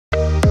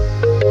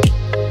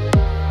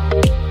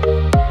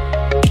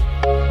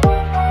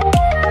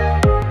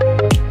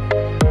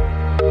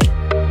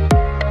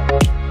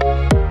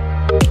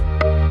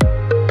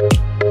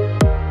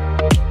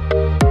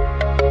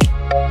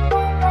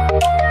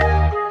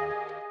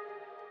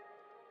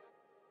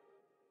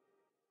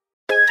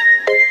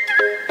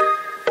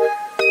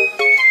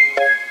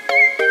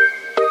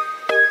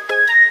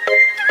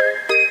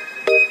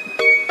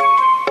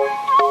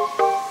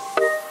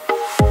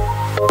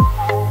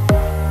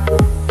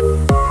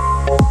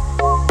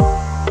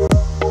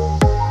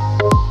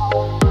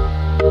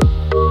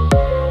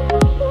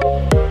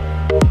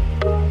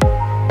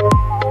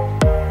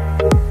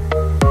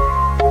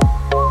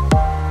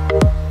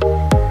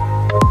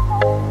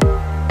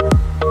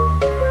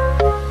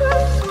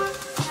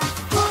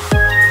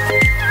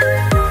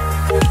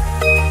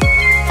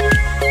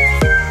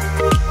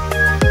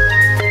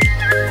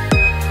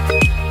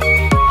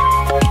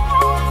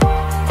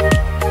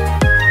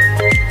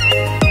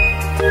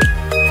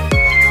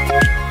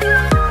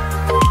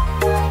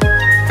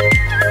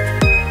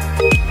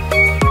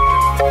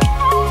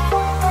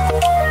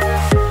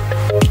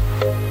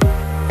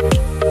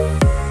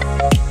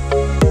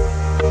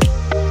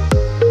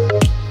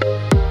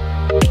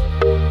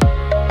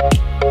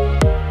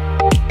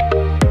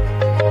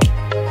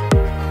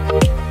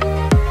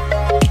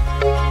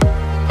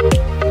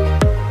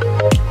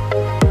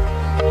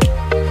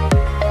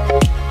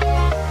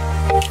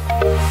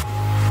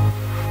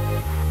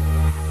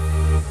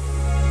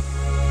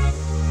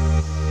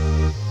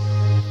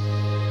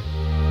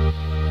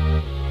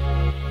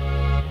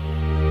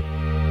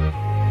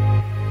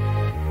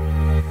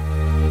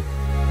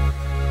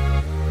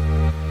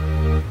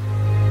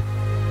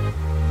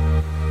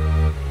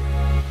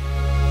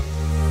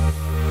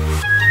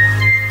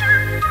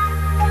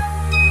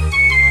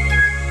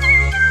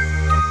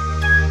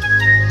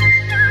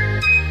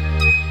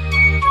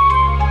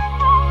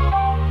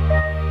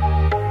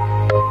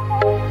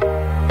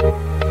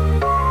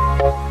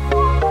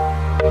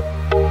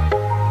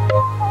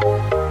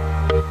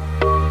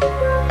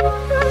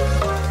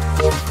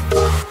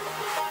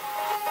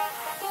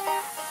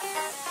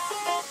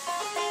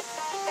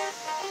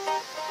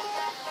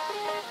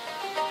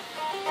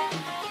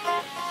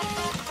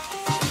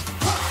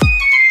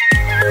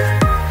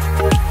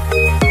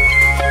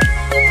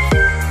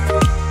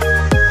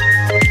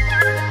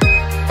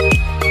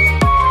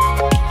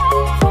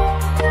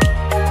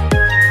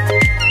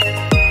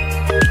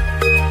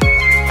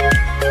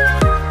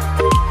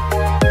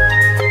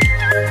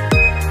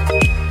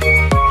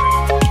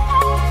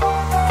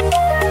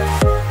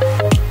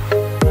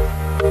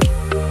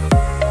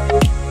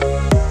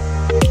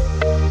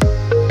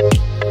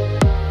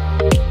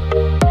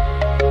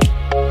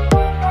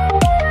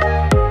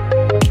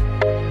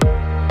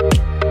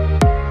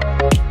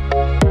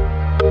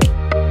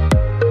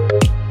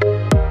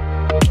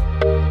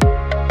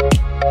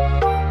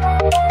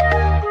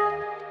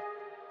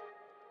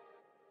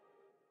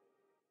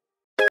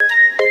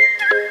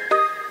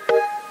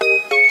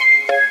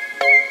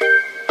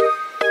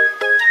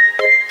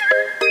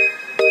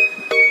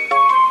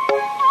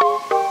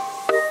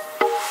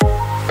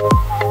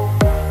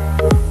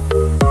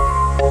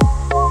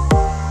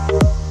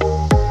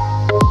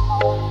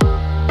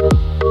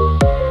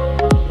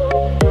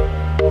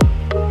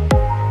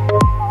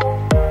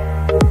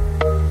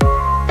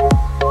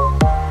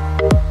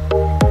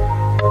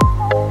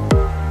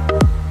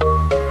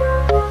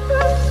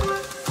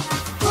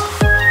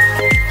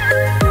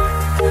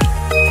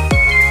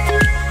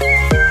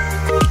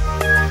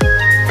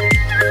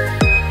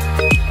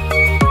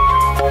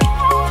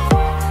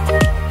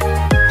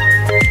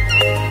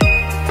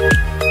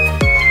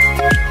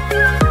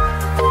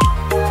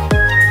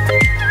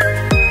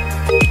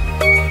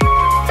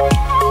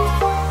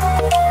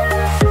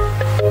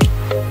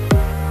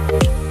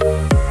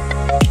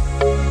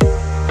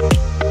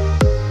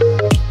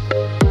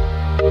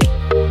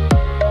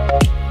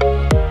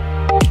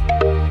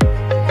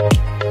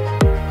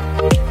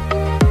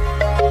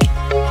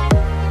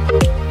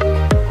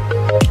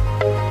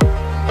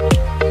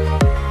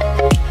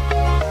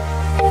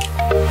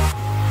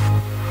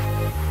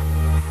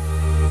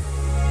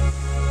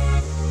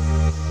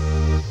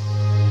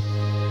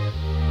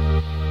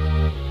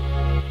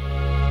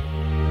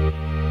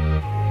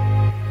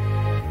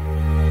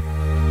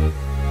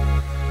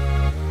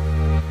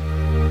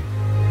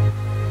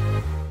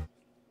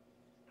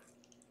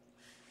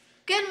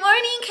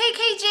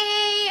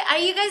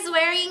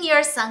wearing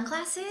your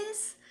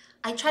sunglasses?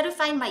 I try to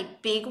find my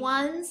big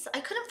ones. I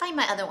couldn't find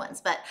my other ones,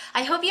 but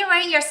I hope you're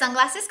wearing your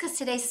sunglasses because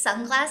today's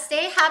Sunglass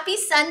Day. Happy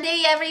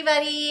Sunday,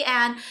 everybody.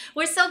 And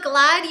we're so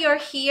glad you're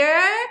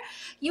here.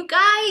 You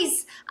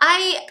guys,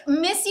 I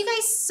miss you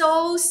guys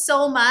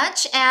so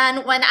much.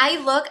 And when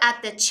I look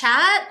at the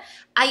chat,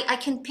 I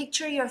can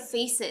picture your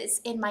faces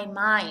in my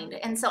mind.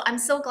 And so I'm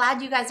so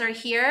glad you guys are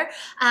here.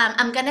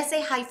 I'm gonna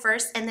say hi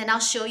first and then I'll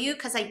show you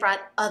because I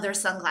brought other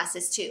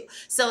sunglasses too.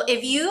 So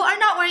if you are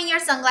not wearing your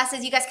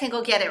sunglasses, you guys can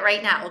go get it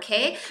right now,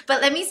 okay?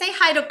 But let me say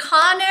hi to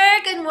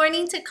Connor. Good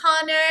morning to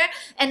Connor.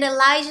 And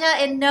Elijah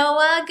and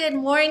Noah, good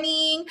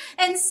morning.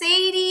 And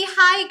Sadie,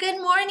 hi,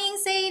 good morning,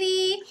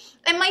 Sadie.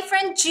 And my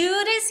friend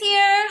Jude is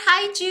here.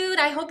 Hi, Jude.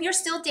 I hope you're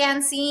still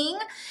dancing.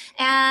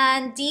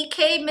 And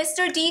DK,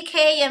 Mr.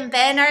 DK and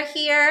Ben are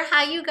here.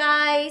 Hi, you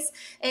guys.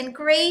 And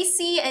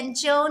Gracie and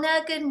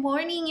Jonah, good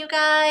morning, you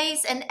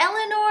guys. And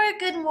Eleanor,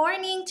 good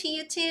morning to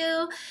you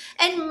too.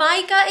 And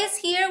Micah is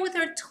here with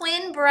her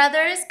twin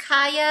brothers,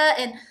 Kaya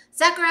and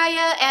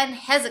Zechariah and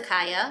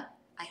Hezekiah.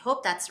 I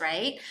hope that's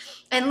right.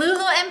 And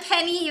Lulu and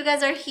Penny, you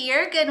guys are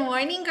here. Good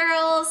morning,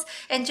 girls.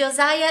 And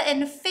Josiah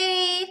and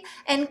Faith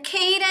and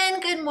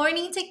Kaden. Good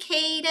morning to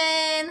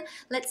Kaden.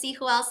 Let's see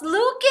who else.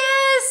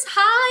 Lucas.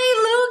 Hi,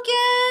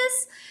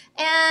 Lucas.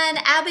 And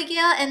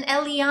Abigail and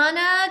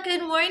Eliana.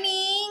 Good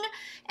morning.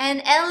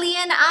 And Ellie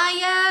and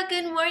Aya.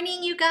 Good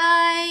morning, you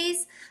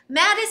guys.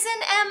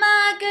 Madison,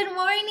 Emma. Good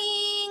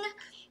morning.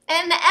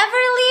 And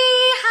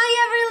Everly. Hi,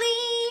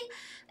 Everly.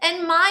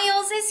 And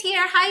Miles is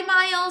here. Hi,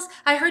 Miles.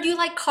 I heard you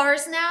like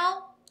cars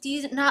now. Do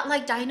you not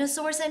like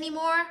dinosaurs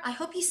anymore? I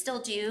hope you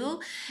still do.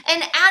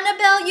 And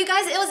Annabelle, you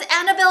guys, it was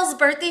Annabelle's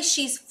birthday.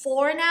 She's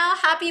 4 now.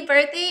 Happy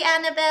birthday,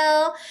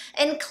 Annabelle.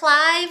 And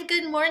Clive,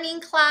 good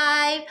morning,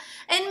 Clive.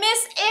 And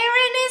Miss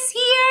Erin is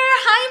here.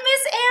 Hi,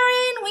 Miss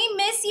Erin. We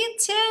miss you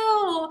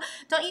too.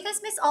 Don't you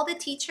guys miss all the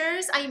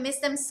teachers? I miss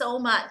them so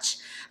much.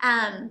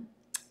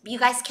 You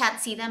guys can't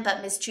see them,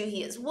 but Miss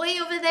Truhy is way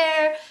over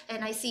there.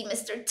 And I see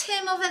Mr.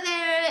 Tim over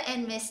there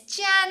and Miss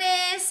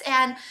Janice.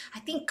 And I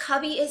think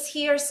Cubby is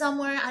here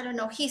somewhere. I don't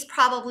know. He's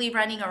probably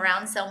running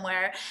around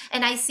somewhere.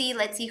 And I see,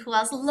 let's see who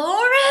else.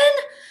 Lauren.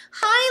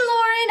 Hi,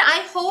 Lauren.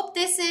 I hope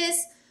this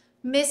is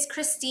Miss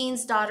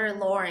Christine's daughter,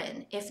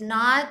 Lauren. If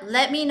not,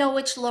 let me know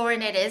which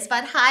Lauren it is.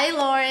 But hi,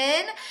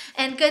 Lauren.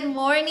 And good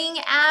morning,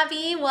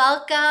 Abby.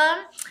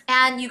 Welcome.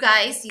 And you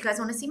guys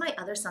want to see my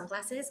other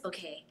sunglasses?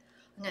 Okay.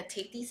 I'm going to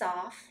take these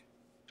off.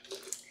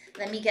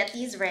 Let me get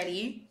these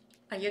ready.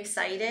 Are you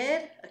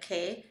excited?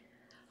 Okay.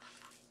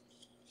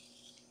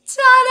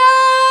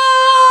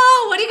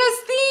 Ta-da! What do you guys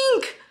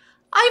think?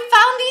 I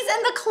found these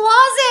in the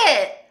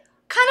closet.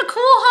 Kind of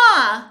cool,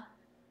 huh?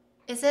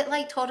 Is it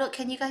like total?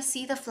 Can you guys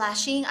see the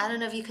flashing? I don't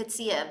know if you could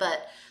see it,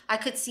 but I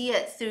could see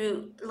it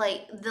through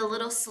like the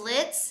little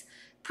slits.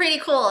 Pretty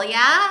cool,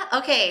 yeah?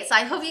 Okay, so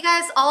I hope you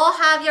guys all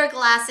have your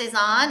glasses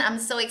on. I'm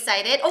so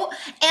excited. Oh,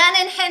 Anne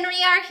and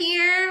Henry are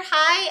here.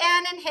 Hi,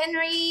 Anne and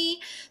Henry.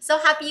 So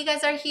happy you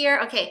guys are here.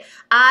 Okay,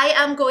 I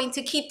am going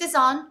to keep this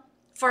on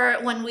for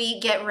when we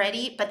get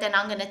ready, but then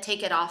I'm going to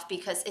take it off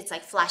because it's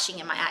like flashing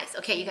in my eyes.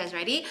 Okay, you guys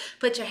ready?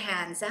 Put your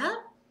hands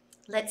up.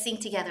 Let's sing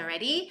together.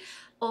 Ready?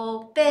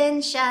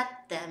 Open, shut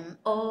them,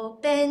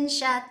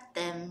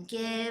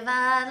 give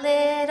a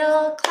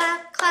little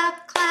clap,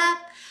 clap, clap.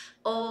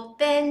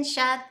 Open,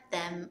 shut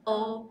them,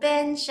 put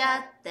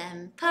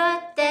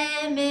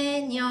them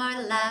in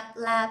your lap,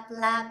 lap,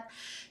 lap.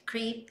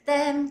 Creep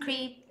them,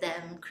 creep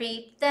them,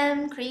 creep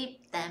them,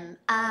 creep them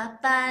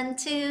up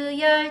onto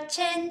your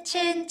chin,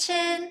 chin,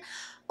 chin.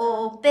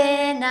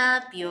 Open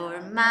up your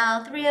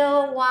mouth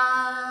real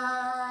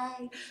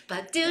wide,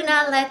 but do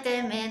not let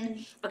them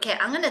in. Okay,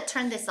 I'm gonna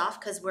turn this off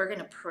because we're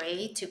gonna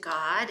pray to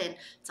God and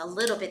it's a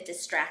little bit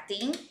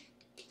distracting.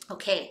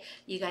 Okay,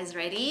 you guys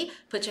ready?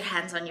 Put your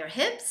hands on your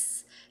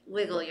hips,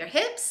 wiggle your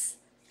hips,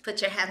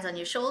 put your hands on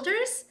your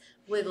shoulders,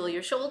 wiggle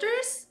your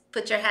shoulders,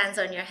 put your hands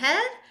on your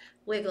head,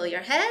 wiggle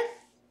your head,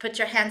 put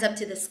your hands up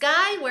to the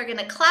sky. We're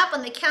gonna clap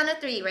on the count of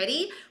 3.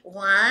 Ready?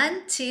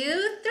 1,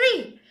 2,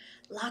 3.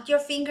 Lock your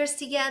fingers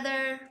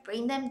together,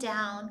 bring them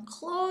down,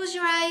 close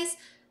your eyes.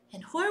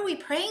 And who are we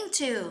praying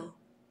to?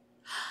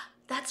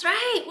 That's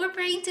right, we're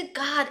praying to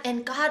God,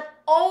 and God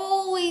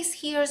always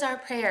hears our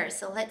prayers.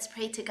 So let's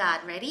pray to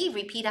God. Ready?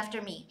 Repeat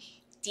after me.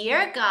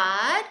 Dear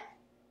God,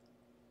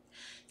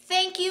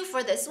 thank you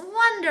for this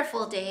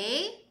wonderful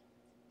day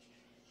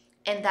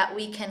and that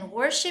we can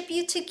worship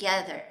you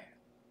together.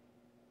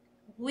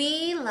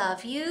 We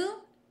love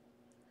you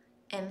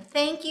and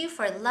thank you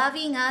for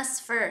loving us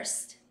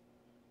first.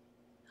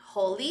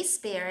 Holy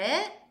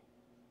Spirit,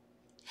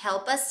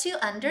 help us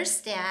to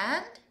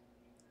understand,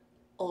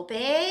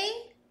 obey,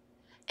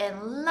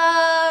 and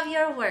love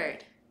your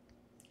word.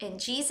 In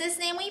Jesus'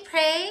 name we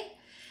pray.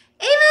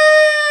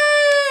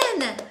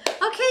 Amen!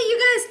 Okay, you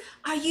guys,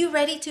 are you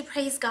ready to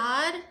praise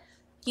God?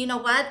 You know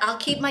what? I'll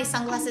keep my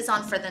sunglasses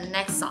on for the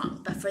next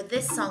song. But for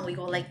this song, we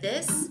go like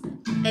this.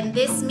 And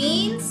this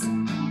means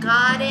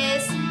God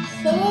is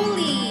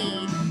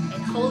holy.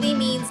 And holy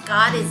means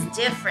God is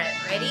different.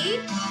 Ready?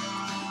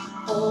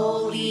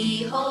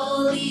 Holy,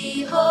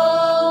 holy,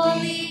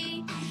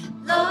 holy,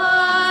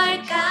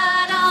 Lord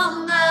God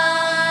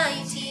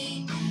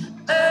Almighty.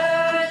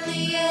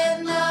 Early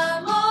in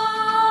the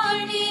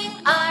morning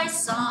our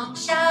song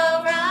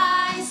shall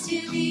rise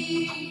to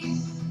thee.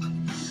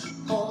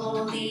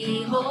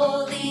 Holy,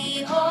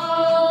 holy,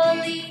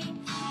 holy,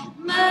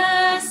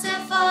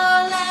 merciful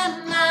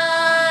and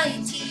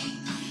mighty,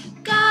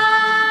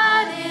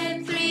 God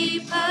in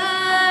three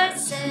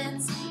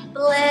persons,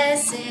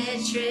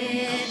 blessed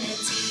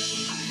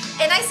Trinity.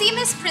 And I see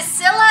Miss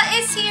Priscilla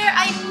is here.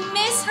 I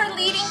miss her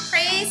leading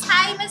praise.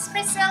 Hi, Miss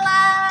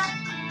Priscilla.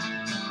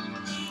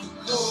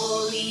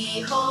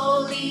 Holy,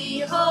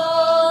 holy,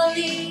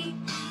 holy,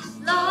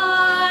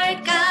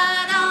 Lord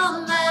God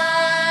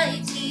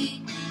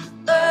Almighty.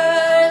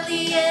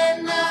 Early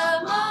in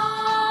the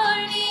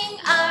morning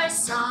our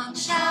song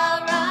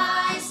shall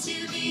rise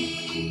to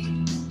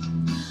thee.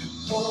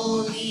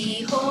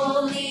 Holy,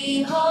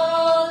 holy,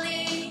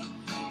 holy,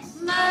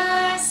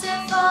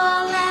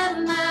 merciful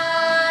and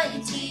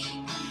mighty,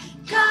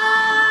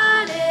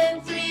 God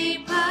in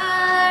three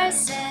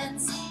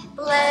persons,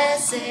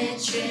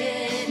 blessed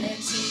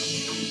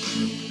Trinity.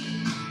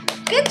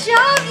 Good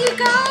job, you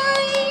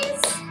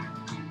guys!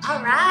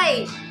 All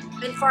right,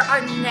 and for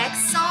our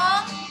next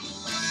song,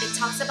 it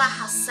talks about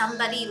how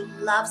somebody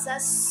loves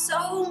us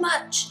so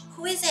much.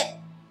 Who is it?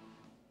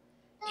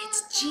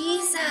 It's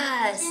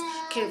Jesus.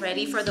 Okay,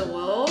 ready for the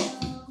whoa?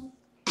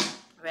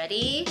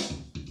 Ready?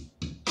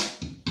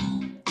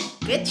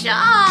 Good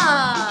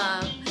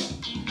job.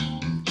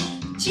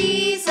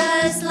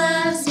 Jesus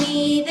loves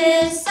me,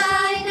 this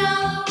I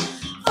know,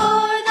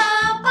 for the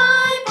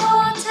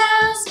Bible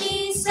tells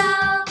me so.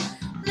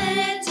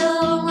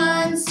 Little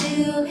ones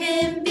to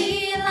him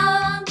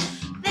belong.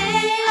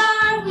 They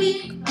are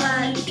weak,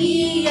 but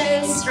he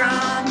is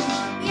strong.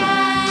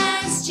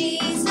 Yes,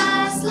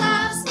 Jesus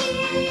loves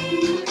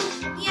me.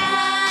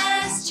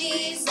 Yes,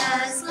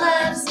 Jesus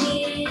loves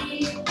me.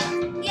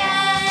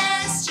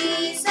 Yes,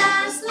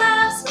 Jesus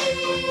loves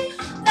me.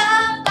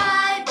 The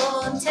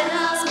Bible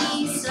tells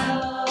me so.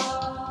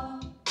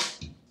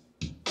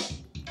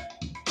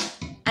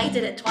 I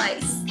did it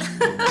twice.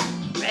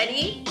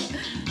 Ready?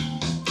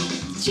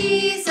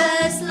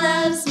 Jesus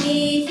loves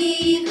me,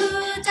 he who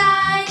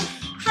died,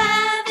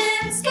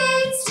 heaven's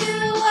gates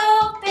to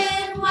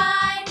open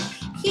wide.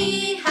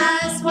 He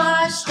has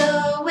washed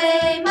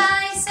away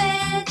my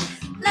sin.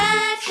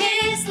 Let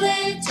his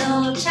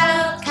little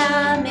child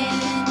come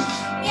in.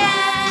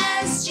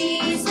 Yes,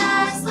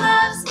 Jesus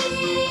loves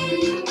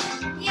me.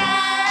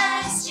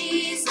 Yes,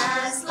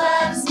 Jesus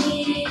loves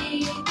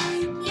me.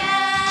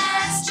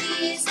 Yes,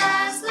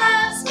 Jesus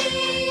loves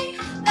me.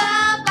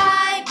 The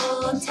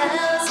Bible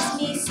tells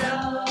me so.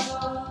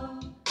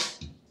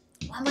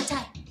 One more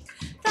time.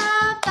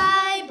 The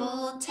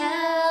Bible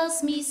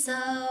tells me so.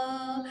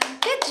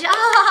 Good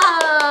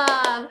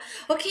job!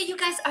 Okay, you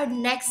guys, our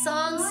next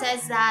song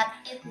says that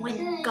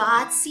when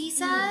God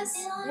sees us,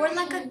 we're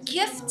like a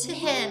gift to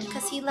him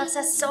because he loves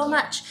us so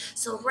much.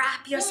 So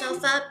wrap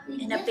yourself up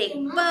in a big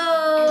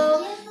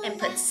bow and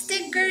put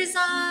stickers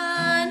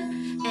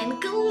on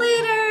and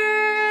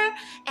glitter.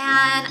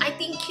 And I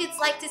think kids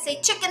like to say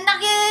chicken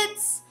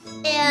nuggets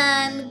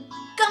and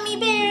gummy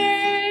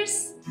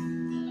bears.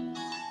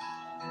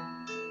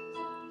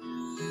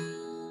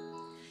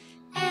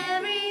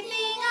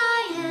 Everything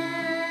I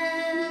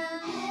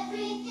am,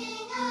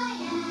 everything I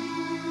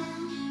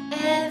am,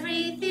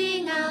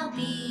 everything I'll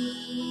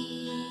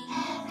be,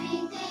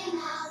 everything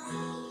I'll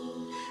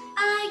be.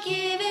 I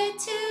give it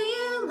to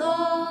you,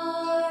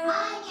 Lord.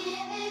 I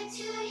give it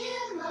to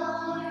you,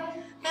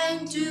 Lord.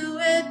 And do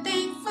it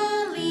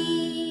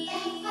thankfully.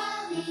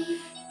 Thankfully.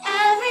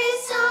 Every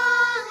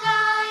song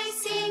I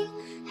sing,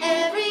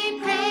 every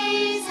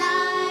praise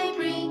I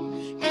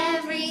bring,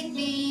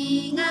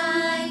 everything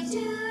I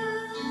do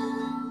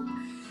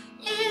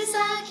is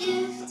a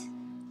gift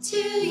to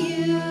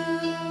you.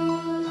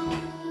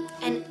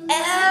 And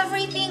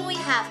everything we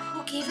have,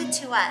 who gave it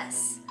to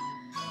us?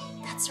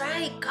 That's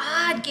right,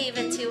 God gave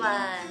it to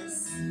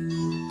us.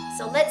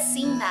 So let's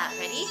sing that.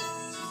 Ready?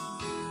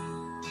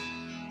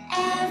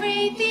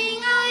 Everything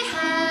I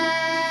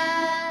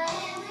have,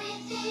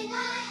 everything I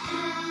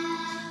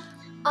have,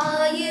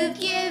 all you've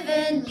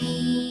given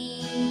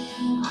me,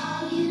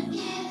 all you've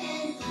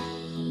given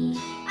me,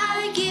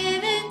 I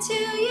give it to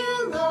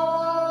you, Lord.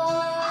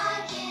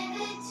 I give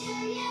it to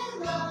you,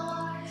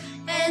 Lord.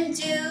 And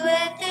do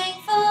it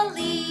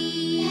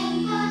thankfully.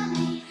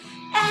 Thankfully.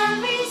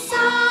 Every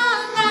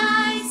song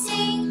I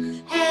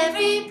sing,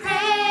 every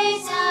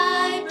praise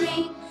I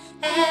bring,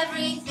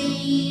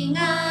 everything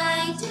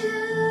I do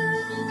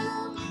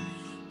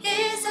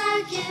is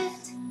a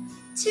gift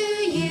to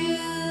you.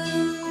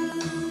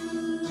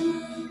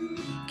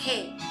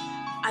 Okay,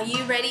 are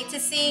you ready to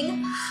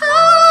sing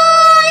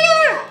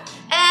higher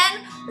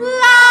and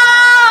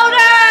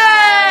louder?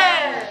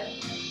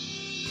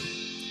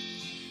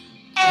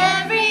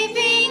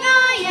 Everything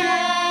I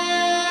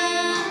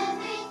am,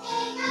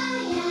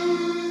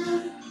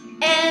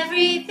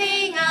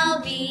 everything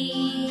I'll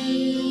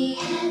be,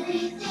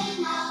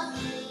 everything I'll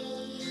be.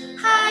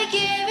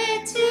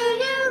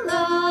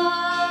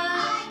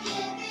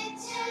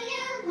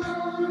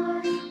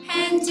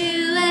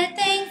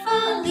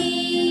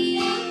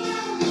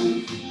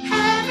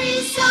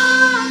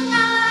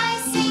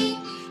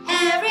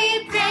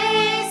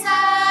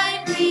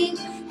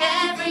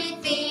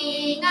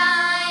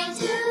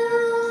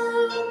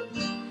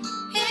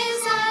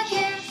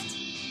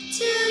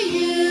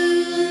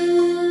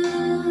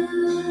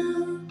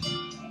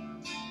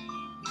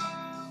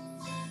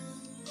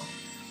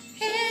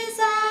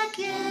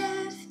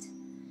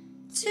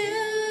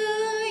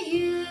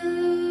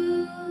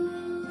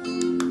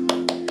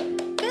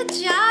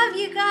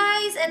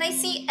 And I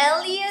see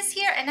Ellie is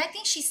here, and I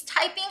think she's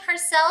typing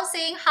herself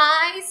saying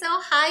hi. So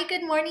hi,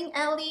 good morning,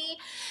 Ellie.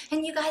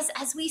 And you guys,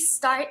 as we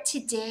start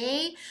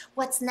today,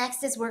 what's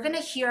next is we're gonna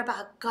hear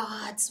about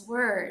God's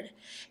word.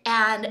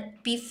 And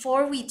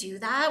before we do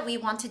that, we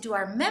want to do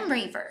our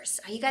memory verse.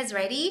 Are you guys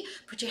ready?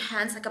 Put your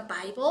hands like a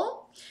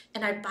Bible.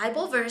 And our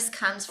Bible verse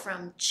comes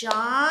from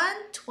John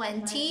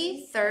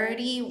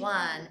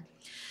 20:31.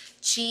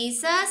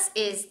 Jesus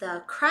is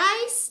the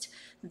Christ,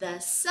 the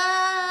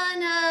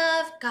Son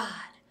of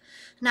God.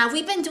 Now,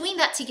 we've been doing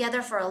that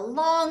together for a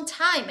long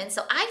time, and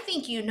so I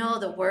think you know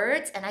the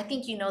words, and I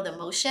think you know the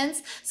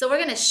motions. So we're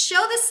going to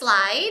show the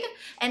slide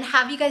and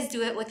have you guys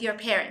do it with your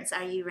parents.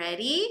 Are you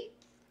ready?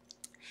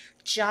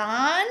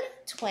 John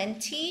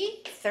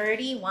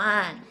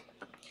 20:31.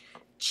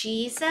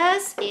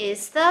 Jesus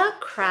is the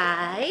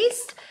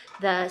Christ,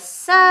 the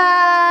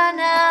Son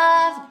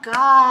of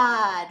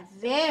God.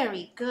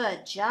 Very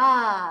good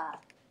job.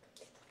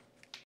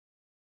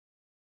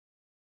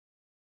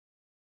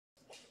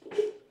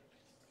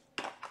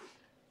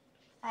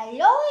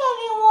 Hello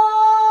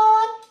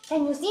everyone!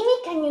 Can you see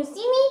me? Can you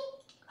see me?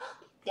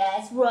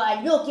 That's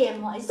right, look at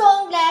my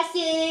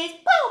sunglasses!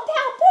 Pow,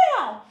 pow,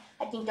 pow!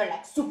 I think they're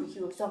like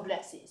superhero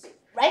sunglasses.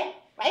 Right?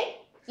 Right?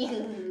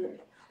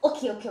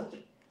 Okay.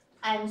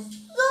 I'm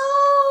so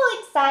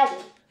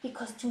excited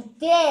because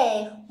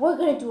today we're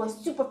gonna do a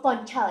super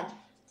fun challenge.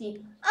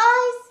 The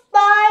I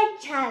Spy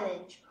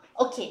Challenge.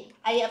 Okay,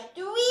 I have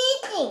 3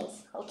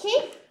 things,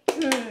 okay?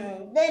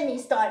 Let me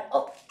start.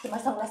 Oh, did my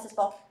sunglasses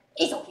fall?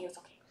 It's okay.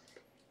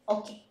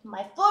 Okay,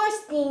 my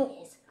first thing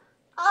is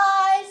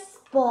I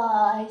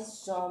spy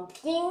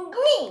something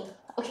green.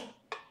 Okay,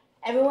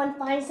 everyone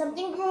find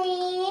something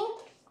green.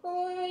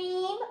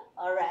 Green.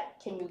 Alright,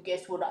 can you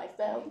guess what I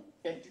found?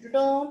 Dun, dun,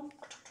 dun.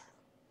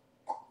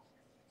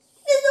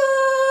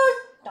 Scissors.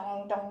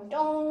 Dong, dong,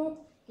 dong.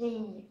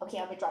 Okay,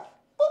 I'm gonna drop it.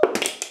 Boop.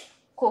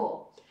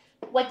 Cool.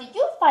 What did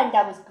you find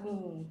that was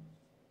green?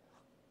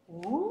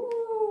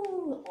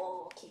 Ooh,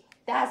 okay,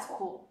 that's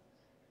cool.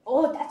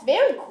 Oh, that's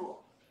very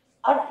cool.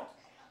 Alright.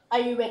 Are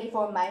you ready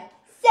for my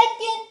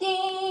second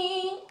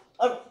thing?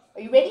 Alright,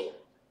 are you ready?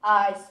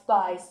 I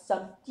spy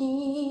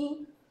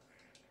something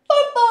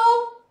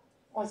purple.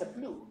 Or is it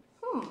blue?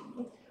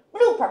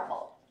 Blue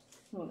purple.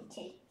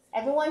 Okay.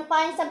 Everyone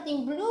find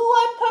something blue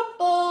or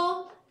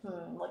purple.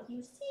 What do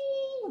you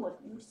see? What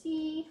do you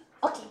see?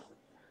 Okay.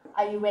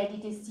 Are you ready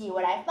to see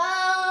what I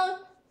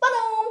found?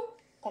 Ba-dum!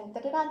 Dun,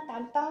 dun, dun,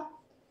 dun, dun.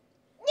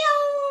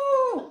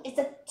 Meow! It's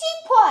a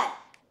teapot.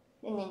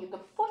 And then you can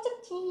pour some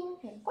tea.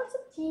 And pour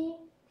some tea.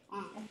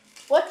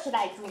 What should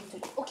I drink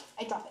today? Okay,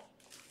 I drop it.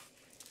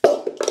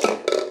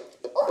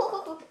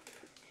 Ooh.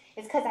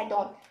 It's because I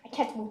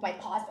can't move my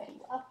paws very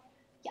well.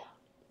 Yeah.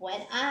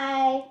 When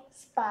I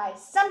spy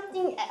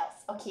something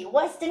else. Okay,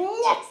 what's the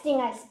next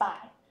thing I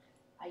spy?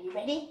 Are you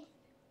ready?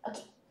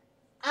 Okay.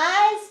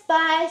 I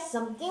spy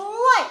something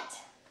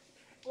white.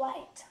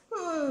 White.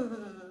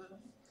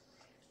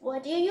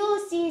 What do you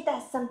see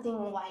that's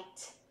something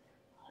white?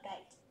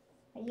 Alright.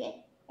 Are you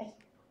ready?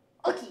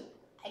 Okay.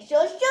 I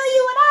shall show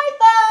you what I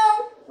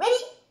found.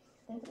 Ready?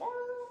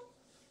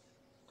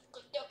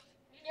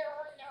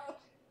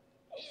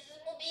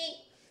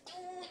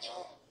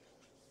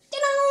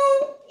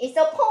 It's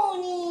a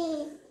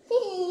pony.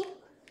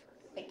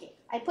 Okay,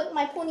 I put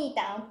my pony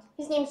down.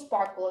 His name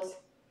Sparkles.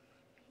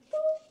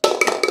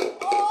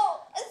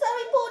 Oh,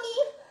 sorry, pony.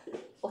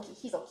 Okay,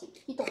 he's okay.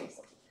 He told me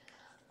so.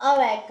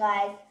 Alright,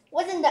 guys.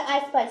 Wasn't the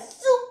I Spy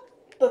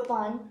super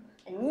fun?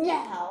 And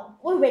now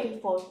we're ready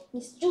for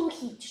Miss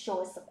Juhi to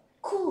show us some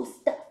cool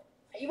stuff.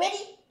 Are you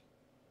ready?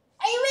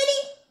 Are you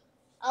ready?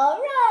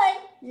 Alright,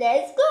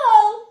 let's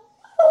go.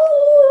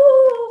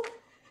 Woo!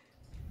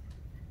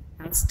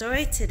 Our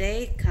story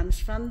today comes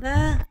from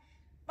the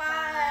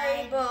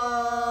Bible.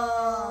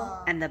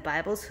 And the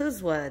Bible's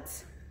whose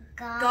words?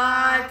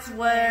 God's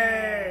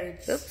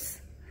words.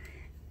 Oops.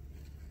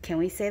 Can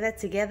we say that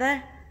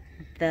together?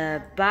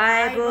 The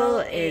Bible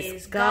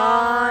is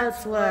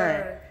God's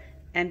word.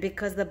 And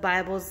because the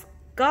Bible's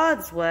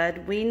God's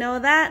word, we know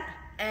that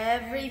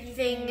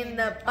everything in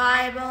the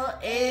Bible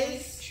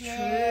is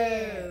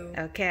true.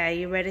 Okay, are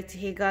you ready to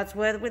hear God's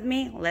word with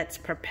me? Let's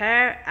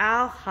prepare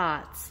our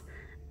hearts.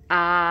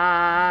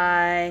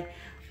 I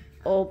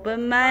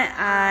open my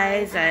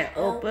eyes, I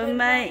open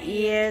my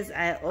ears,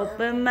 I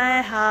open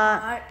my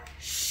heart.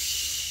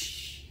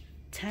 Shh.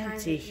 Time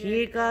to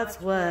hear God's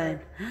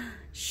word.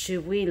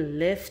 Should we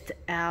lift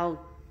our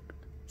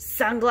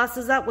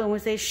sunglasses up when we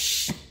say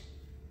shh?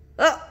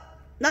 Oh,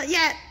 not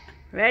yet.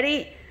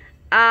 Ready?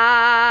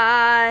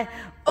 I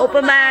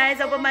open my eyes,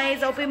 open my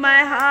ears, open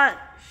my heart.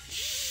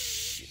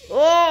 Shh.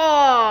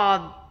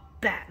 Oh,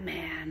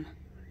 Batman.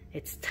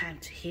 It's time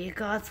to hear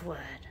God's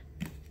word.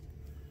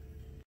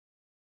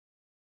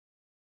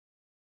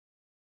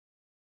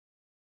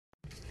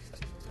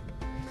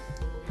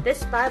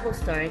 This Bible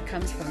story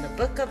comes from the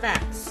book of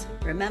Acts.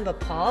 Remember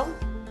Paul?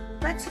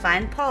 Let's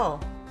find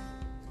Paul.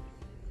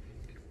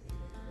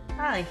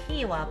 Oh, here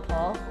you are,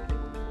 Paul.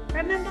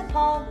 Remember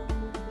Paul?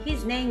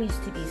 His name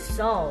used to be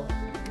Saul.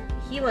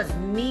 He was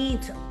mean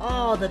to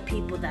all the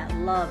people that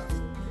loved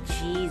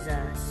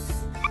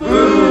Jesus.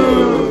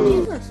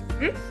 Jesus?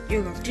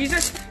 You love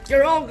Jesus?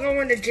 You're all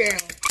going to jail.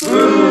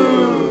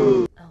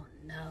 Oh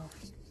no.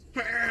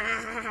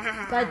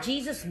 But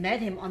Jesus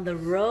met him on the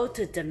road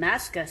to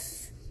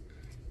Damascus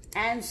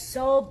and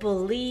so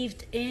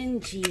believed in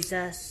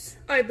Jesus.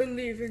 I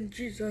believe in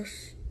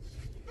Jesus.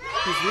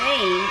 His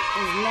name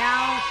is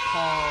now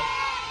Paul.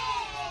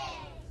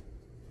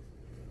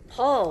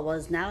 Paul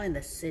was now in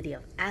the city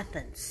of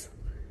Athens.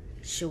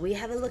 Should we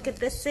have a look at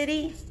this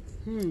city?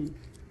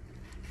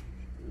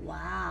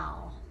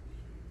 Wow.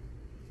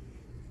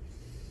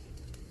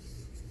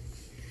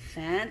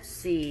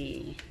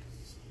 Fancy.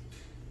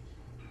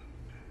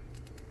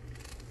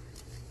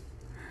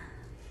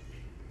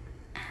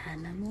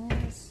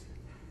 Animals.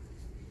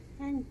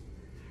 And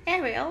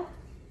Ariel.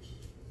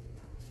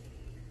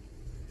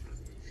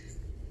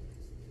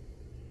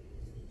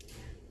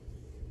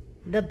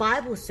 The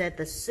Bible said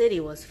the city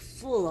was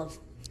full of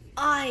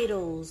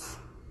idols.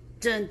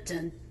 Dun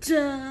dun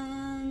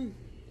dun.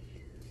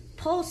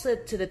 Paul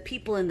said to the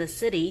people in the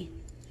city,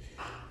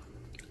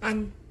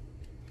 I'm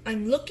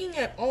looking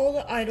at all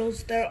the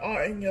idols there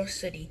are in your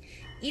city.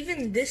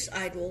 Even this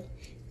idol.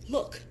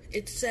 Look,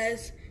 it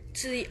says,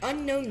 to the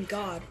unknown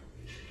God.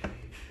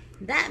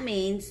 that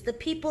means the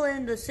people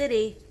in the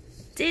city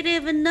didn't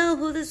even know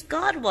who this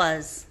God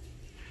was.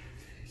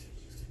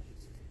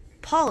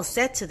 Paul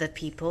said to the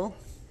people,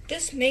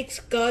 This makes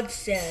God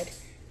sad.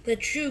 The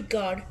true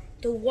God,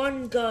 the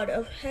one God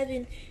of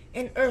heaven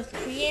and earth,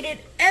 created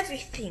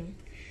everything.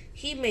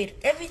 He made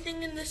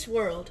everything in this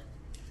world.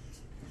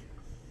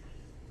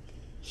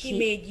 He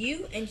made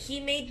you and he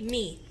made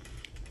me.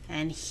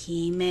 and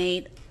he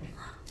made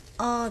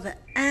all the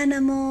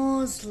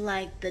animals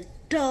like the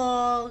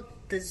dog,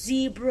 the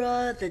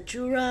zebra, the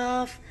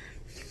giraffe,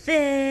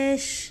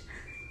 fish,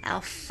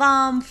 our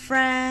farm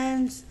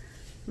friends,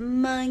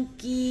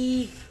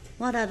 monkey,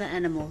 what other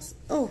animals?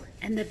 Oh,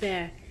 and the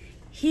bear.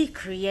 He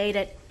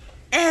created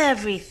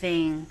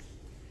everything.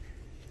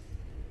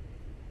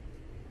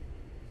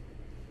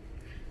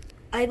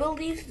 I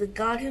believe the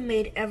God who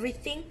made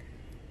everything,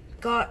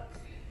 God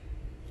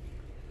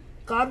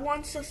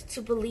wants us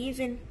to believe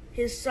in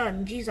his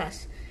son,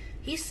 Jesus.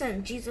 He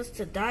sent Jesus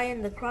to die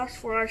on the cross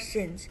for our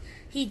sins.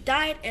 He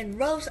died and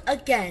rose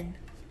again.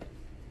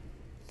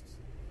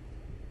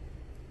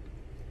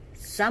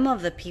 Some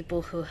of the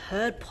people who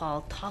heard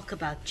Paul talk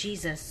about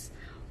Jesus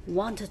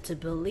wanted to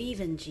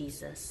believe in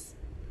Jesus.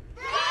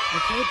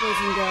 Okay, boys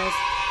and girls,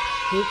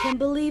 who can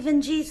believe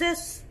in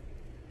Jesus?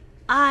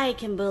 I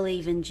can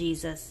believe in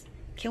Jesus.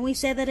 Can we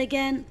say that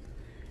again?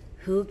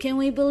 Who can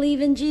we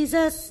believe in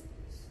Jesus?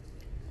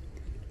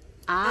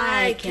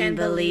 I can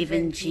believe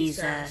in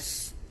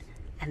Jesus.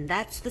 And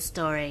that's the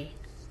story.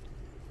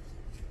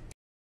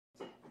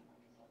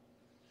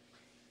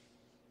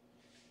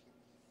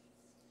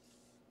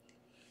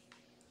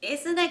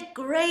 Isn't it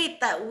great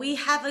that we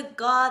have a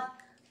God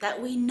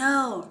that we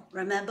know?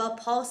 Remember,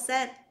 Paul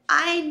said,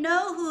 I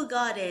know who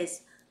God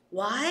is.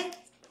 Why?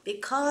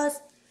 Because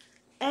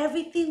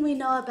everything we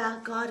know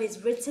about God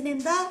is written in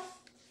the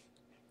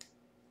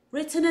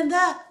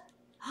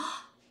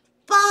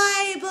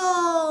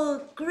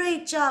Bible.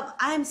 Great job.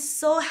 I'm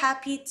so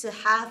happy to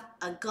have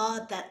a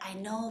God that I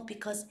know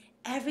because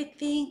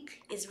everything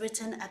is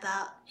written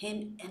about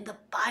him in the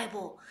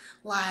Bible.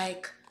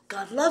 Like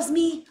God loves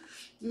me.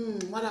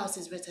 What else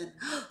is written?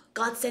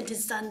 God sent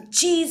his son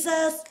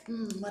Jesus.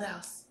 What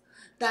else?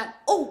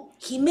 That,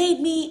 he made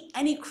me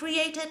and he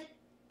created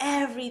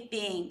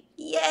everything.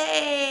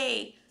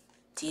 Yay!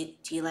 Do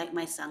you like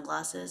my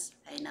sunglasses?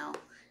 I know.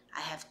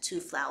 I have 2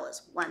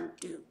 flowers. 1,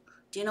 2.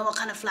 Do you know what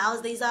kind of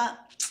flowers these are?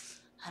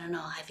 I don't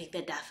know. I think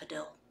they're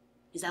daffodil.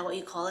 Is that what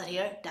you call it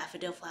here?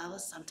 Daffodil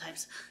flowers?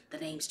 Sometimes the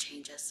names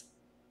changes.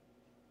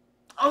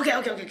 Okay.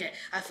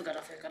 I forgot.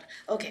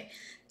 Okay.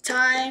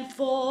 Time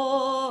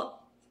for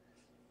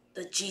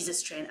the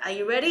Jesus train. Are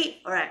you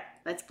ready? All right.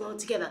 Let's blow it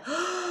together.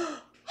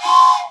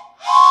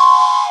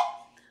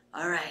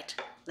 All right.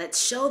 Let's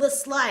show the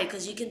slide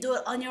because you can do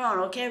it on your own.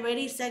 Okay.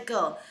 Ready, set,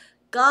 go.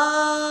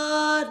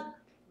 God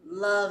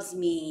loves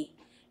me.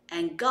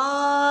 And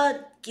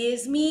God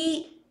gives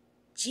me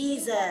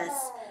Jesus.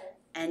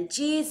 And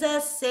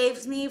Jesus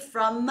saves me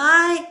from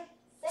my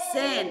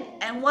sin.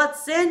 And what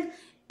sin?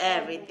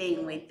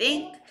 Everything we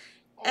think,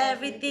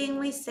 everything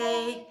we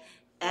say,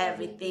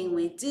 everything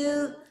we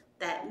do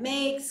that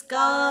makes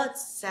God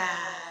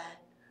sad.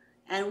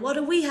 And what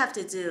do we have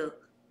to do?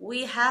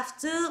 We have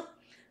to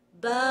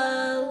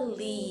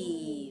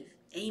believe.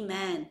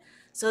 Amen.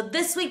 So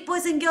this week,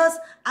 boys and girls,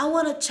 I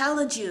want to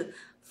challenge you.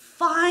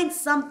 Find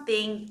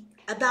something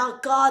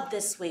about God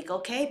this week,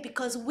 okay?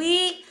 Because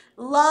we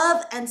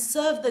love and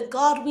serve the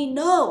God we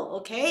know,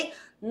 okay?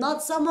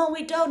 Not someone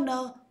we don't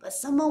know, but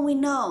someone we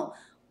know.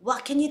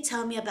 What can you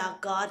tell me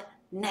about God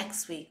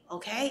next week,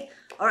 okay?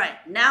 All right,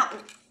 now,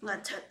 I'm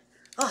gonna turn,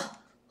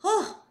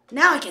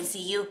 now I can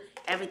see you.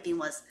 Everything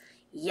was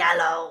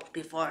yellow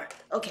before.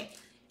 Okay,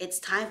 it's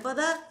time for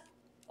the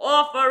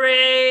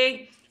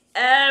offering.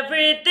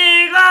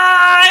 Everything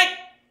I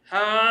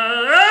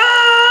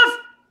have.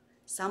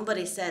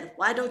 Somebody said,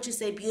 why don't you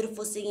say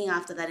beautiful singing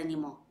after that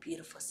anymore?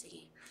 Beautiful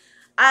singing.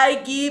 I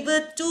give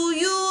it to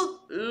you,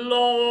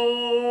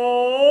 Lord.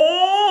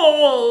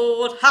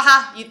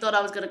 Haha, you thought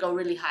I was going to go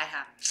really high,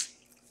 huh?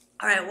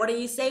 All right, what do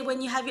you say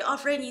when you have your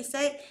offering? You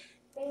say,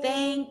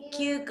 thank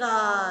you,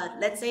 God.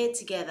 Let's say it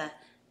together.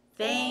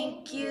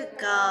 Thank you,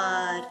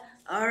 God.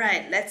 All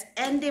right, let's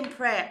end in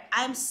prayer.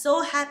 I'm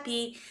so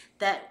happy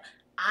that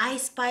I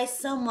spy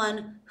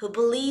someone who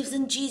believes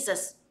in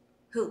Jesus.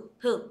 Who?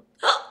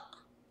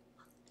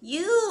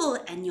 You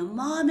and your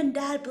mom and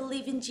dad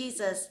believe in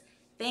Jesus.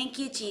 Thank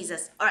you,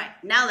 Jesus. All right,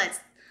 now let's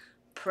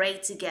pray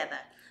together.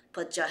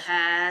 Put your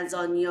hands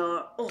on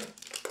your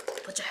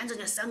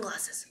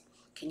sunglasses.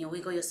 Can you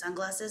wiggle your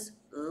sunglasses?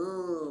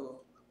 Ooh.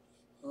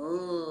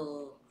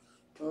 Okay.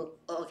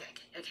 All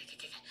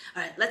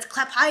right, let's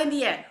clap high in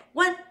the air.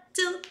 1,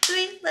 2,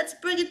 3. Let's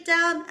bring it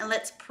down and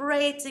let's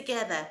pray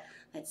together.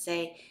 Let's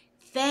say,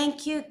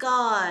 thank you,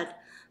 God,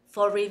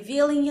 for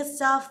revealing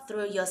yourself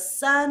through your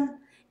Son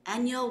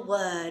and your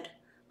Word.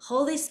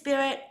 Holy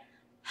Spirit,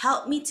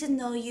 help me to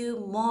know you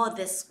more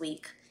this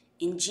week.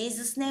 In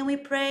Jesus' name we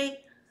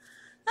pray.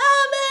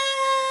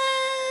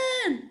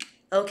 Amen.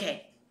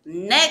 Okay,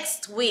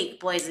 next week,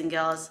 boys and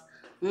girls.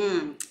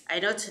 I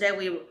know today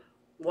we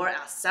wore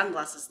our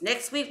sunglasses.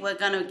 Next week, we're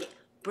going to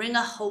bring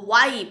a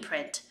Hawaii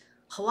print.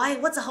 Hawaii,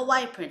 what's a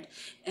Hawaii print?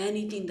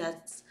 Anything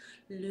that's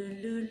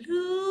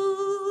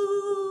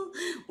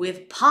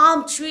with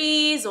palm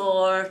trees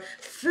or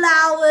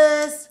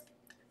flowers.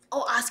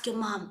 Oh, ask your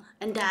mom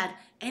and dad.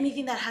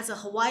 Anything that has a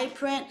Hawaii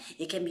print,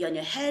 it can be on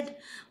your head,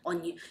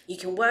 you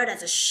can wear it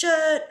as a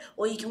shirt,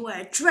 or you can wear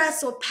a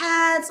dress or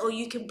pants, or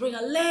you can bring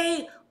a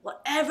lei,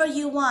 whatever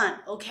you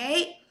want,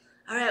 okay?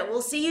 All right,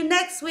 we'll see you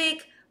next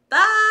week.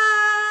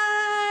 Bye!